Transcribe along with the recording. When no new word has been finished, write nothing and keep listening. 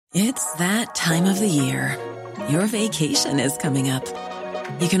It's that time of the year. Your vacation is coming up.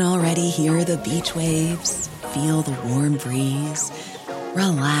 You can already hear the beach waves, feel the warm breeze,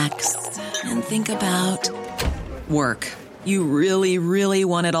 relax, and think about work. You really, really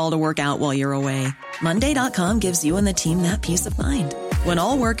want it all to work out while you're away. Monday.com gives you and the team that peace of mind. When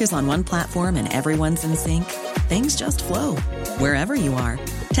all work is on one platform and everyone's in sync, things just flow. Wherever you are,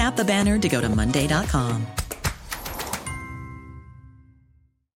 tap the banner to go to Monday.com.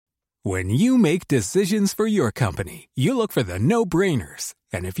 When you make decisions for your company, you look for the no-brainers.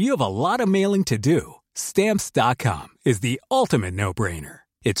 And if you have a lot of mailing to do, Stamps.com is the ultimate no-brainer.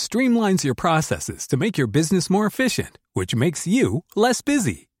 It streamlines your processes to make your business more efficient, which makes you less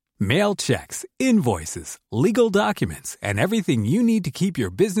busy. Mail checks, invoices, legal documents, and everything you need to keep your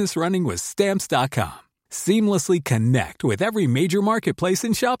business running with Stamps.com. Seamlessly connect with every major marketplace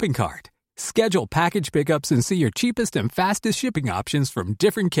and shopping cart. Schedule package pickups and see your cheapest and fastest shipping options from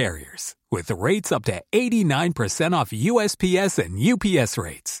different carriers, with rates up to 89% off USPS and UPS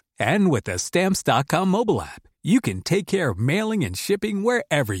rates. And with the Stamps.com mobile app, you can take care of mailing and shipping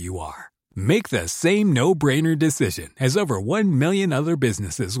wherever you are. Make the same no-brainer decision as over 1 million other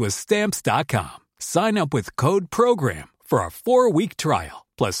businesses with Stamps.com. Sign up with code PROGRAM for a 4-week trial,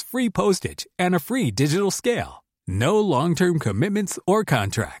 plus free postage and a free digital scale. No long-term commitments or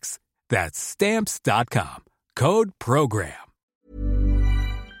contracts. That's Stamps.com. Code PROGRAM.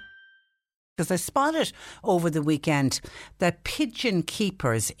 Because I spotted over the weekend that pigeon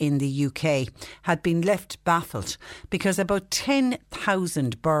keepers in the UK had been left baffled because about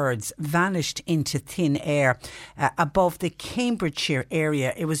 10,000 birds vanished into thin air above the Cambridgeshire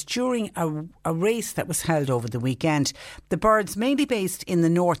area. It was during a race that was held over the weekend. The birds, mainly based in the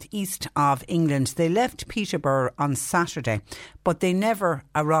northeast of England, they left Peterborough on Saturday, but they never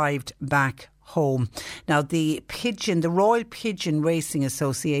arrived back home. Now, the Royal Pigeon Racing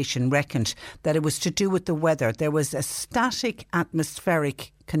Association reckoned that it was to do with the weather. There was a static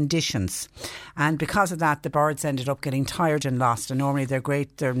atmospheric conditions, and because of that the birds ended up getting tired and lost. And normally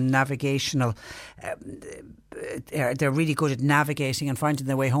they're navigational, they're really good at navigating and finding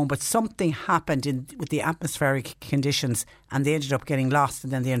their way home, but something happened with the atmospheric conditions and they ended up getting lost,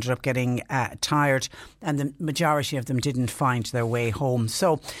 and then they ended up getting tired, and the majority of them didn't find their way home.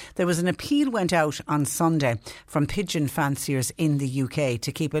 So there was an appeal went out on Sunday from pigeon fanciers in the UK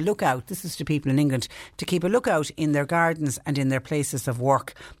to keep a lookout. This is to people in England, to keep a lookout in their gardens and in their places of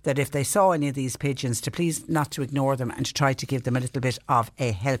work, that if they saw any of these pigeons, to please not to ignore them and to try to give them a little bit of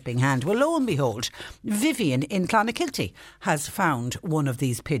a helping hand. Well, lo and behold, Vivian in Clonakilty has found one of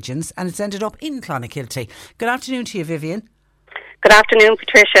these pigeons, and it's ended up in Clonakilty. Good afternoon to you, Vivian. Good afternoon,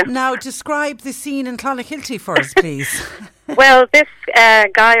 Patricia. Now, describe the scene in Clonakilty for us, please. Well, this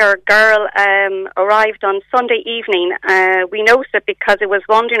guy or girl arrived on Sunday evening. We noticed it because it was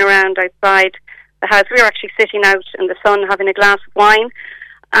wandering around outside the house. We were actually sitting out in the sun having a glass of wine,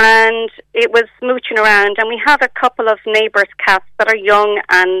 and it was mooching around. And we have a couple of neighbours' cats that are young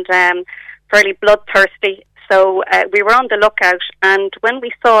and fairly bloodthirsty. So we were on the lookout, and when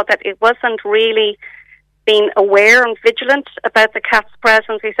we saw that it wasn't really being aware and vigilant about the cat's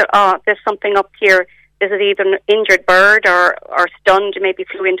presence, we said, there's something up here. Is it either an injured bird or stunned, maybe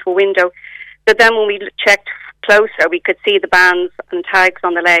flew into a window? But then when we checked closer, we could see the bands and tags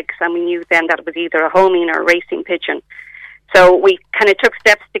on the legs, and we knew then that it was either a homing or a racing pigeon. So we kind of took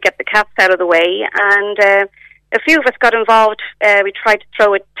steps to get the cats out of the way, and a few of us got involved. We tried to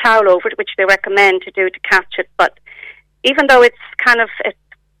throw a towel over it, which they recommend to do to catch it, but even though it's kind of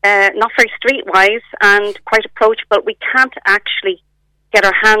not very streetwise and quite approachable, we can't actually get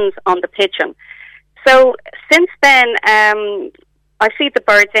our hands on the pigeon. So since then, I feed the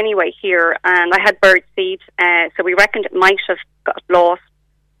birds anyway here, and I had bird seed, so we reckoned it might have got lost,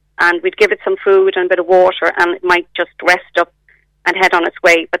 and we'd give it some food and a bit of water, and it might just rest up and head on its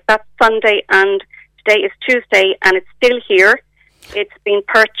way. But that's Sunday, and today is Tuesday, and it's still here. It's been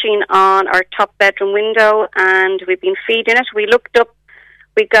perching on our top bedroom window, and we've been feeding it. We looked up,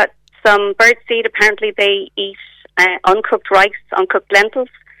 we got some bird seed. Apparently they eat uncooked rice, uncooked lentils,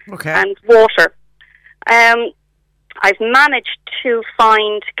 and water. I've managed to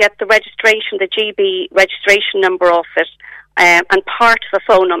get the registration, the GB registration number off it, and part of a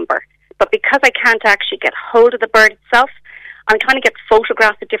phone number. But because I can't actually get hold of the bird itself, I'm trying to get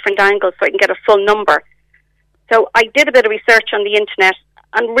photographs at different angles so I can get a full number. So I did a bit of research on the internet,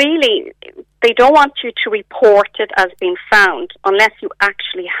 and really, they don't want you to report it as being found unless you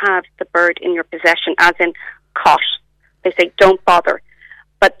actually have the bird in your possession, as in caught. They say don't bother.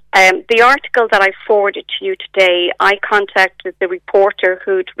 But The article that I forwarded to you today, I contacted the reporter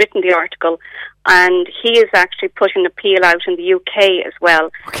who'd written the article, and he is actually putting an appeal out in the UK as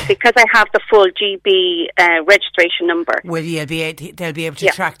well, because I have the full GB registration number. Well, they'll be able to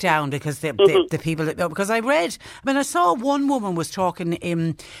track down, because the people that know. Because I saw one woman was talking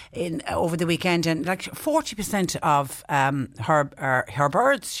in over the weekend, and like 40% of her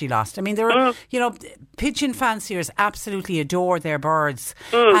birds she lost. I mean, there are pigeon fanciers absolutely adore their birds,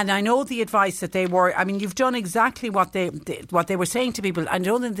 and I know the advice that they were. I mean, you've done exactly what they were saying to people. I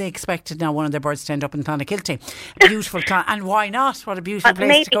don't think they expected now one of their birds to end up in Clonakilty. Beautiful, and why not? What a beautiful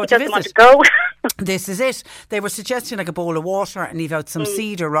place to go to visit. Want to go. This is it. They were suggesting like a bowl of water and leave out some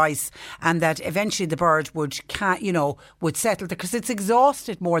seed or rice, and that eventually the bird would settle because it's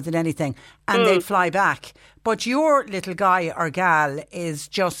exhausted more than anything, and they'd fly back. But your little guy or gal is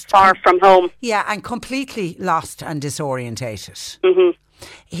just far from home. Yeah, and completely lost and disorientated.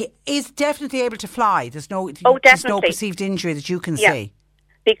 He is definitely able to fly. There's no perceived injury that you can see.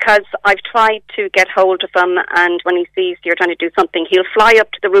 Because I've tried to get hold of him, and when he sees you're trying to do something, he'll fly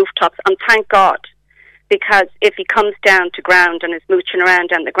up to the rooftops, and thank God, because if he comes down to ground and is mooching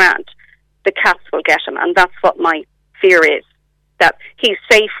around on the ground, the cats will get him, and that's what my fear is, that he's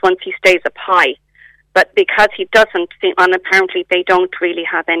safe once he stays up high. But because he doesn't, and apparently they don't really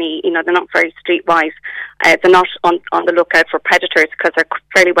have any, they're not very streetwise, they're not on the lookout for predators because they're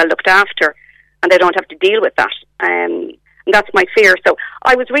fairly well looked after, and they don't have to deal with that. And that's my fear. So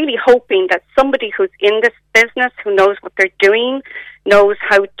I was really hoping that somebody who's in this business, who knows what they're doing, knows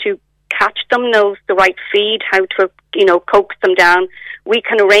how to catch them, knows the right feed, how to, coax them down. We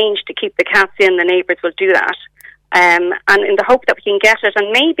can arrange to keep the cats in. The neighbours will do that. And in the hope that we can get it.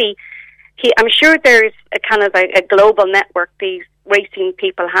 And maybe, I'm sure there's a kind of a global network these racing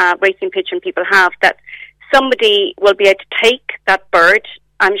pigeon people have, that somebody will be able to take that bird.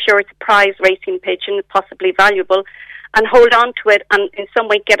 I'm sure it's a prize racing pigeon, possibly valuable, and hold on to it and in some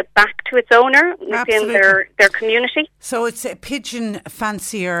way get it back to its owner within their community. So it's a pigeon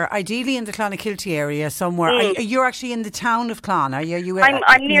fancier, ideally in the Clonakilty area somewhere. You're actually in the town of Clon, are you? I'm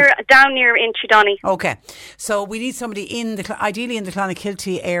down near Inchydoney. Okay, so we need somebody ideally in the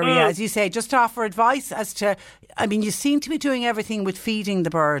Clonakilty area, as you say, just to offer advice as to, I mean, you seem to be doing everything with feeding the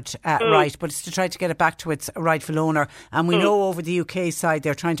bird right, but it's to try to get it back to its rightful owner. And we know over the UK side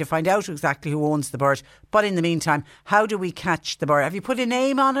they're trying to find out exactly who owns the bird. But in the meantime, how do we catch the bird? Have you put a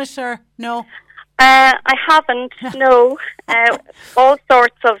name on it or no? I haven't, no. All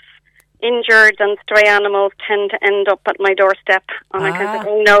sorts of injured and stray animals tend to end up at my doorstep. And I kind of think,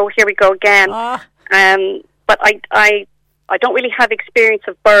 oh no, here we go again. But I don't really have experience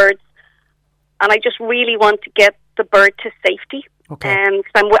of birds, and I just really want to get the bird to safety. Okay.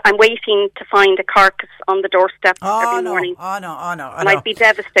 I'm waiting to find a carcass on the doorstep every morning. And I'd be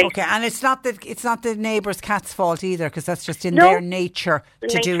devastated. Okay, and it's not the neighbour's cat's fault either, because that's just in their nature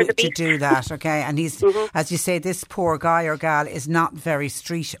to do that. Okay, and he's as you say, this poor guy or gal is not very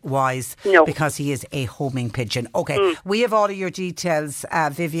street-wise because he is a homing pigeon. Okay, we have all of your details,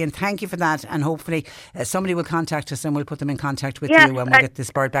 Vivian. Thank you for that, and hopefully somebody will contact us and we'll put them in contact with you, and we'll get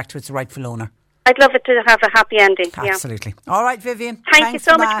this bird back to its rightful owner. I'd love it to have a happy ending. Absolutely. Yeah. All right, Vivian. Thank you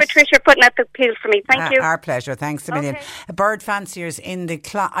so much, Patricia, for putting out the appeal for me. Thank you. Our pleasure. Thanks a million. Bird fanciers in the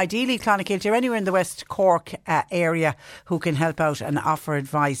ideally Clonakilty or anywhere in the West Cork area who can help out and offer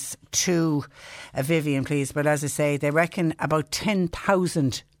advice to Vivian, please. But as I say, they reckon about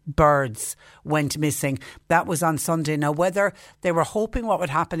 10,000 birds went missing. That was on Sunday. Now, whether they were hoping what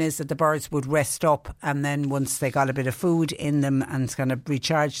would happen is that the birds would rest up, and then once they got a bit of food in them and kind of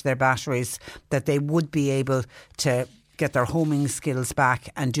recharge their batteries, that they would be able to get their homing skills back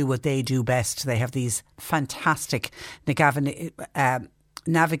and do what they do best. They have these fantastic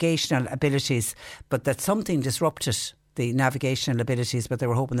navigational abilities, but that something disrupted the navigational abilities, but they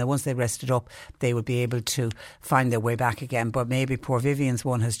were hoping that once they rested up they would be able to find their way back again. But maybe poor Vivian's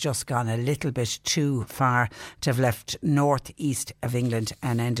one has just gone a little bit too far to have left northeast of England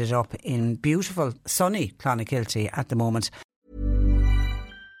and ended up in beautiful sunny Clonakilty at the moment.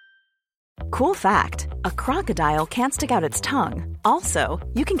 Cool fact, a crocodile can't stick out its tongue. Also,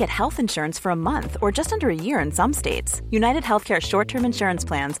 you can get health insurance for a month or just under a year in some states. United Healthcare short-term insurance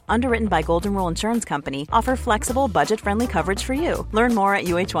plans, underwritten by Golden Rule Insurance Company, offer flexible, budget-friendly coverage for you. Learn more at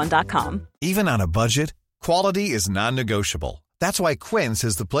uh1.com. Even on a budget, quality is non-negotiable. That's why Quince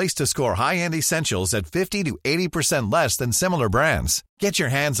is the place to score high-end essentials at 50 to 80% less than similar brands. Get your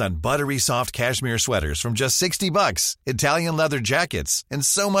hands on buttery soft cashmere sweaters from just $60, Italian leather jackets, and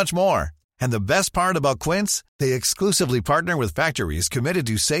so much more. And the best part about Quince, they exclusively partner with factories committed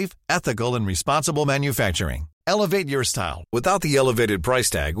to safe, ethical, and responsible manufacturing. Elevate your style without the elevated price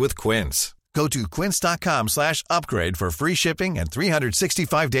tag with Quince. Go to quince.com/upgrade for free shipping and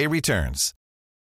 365-day returns.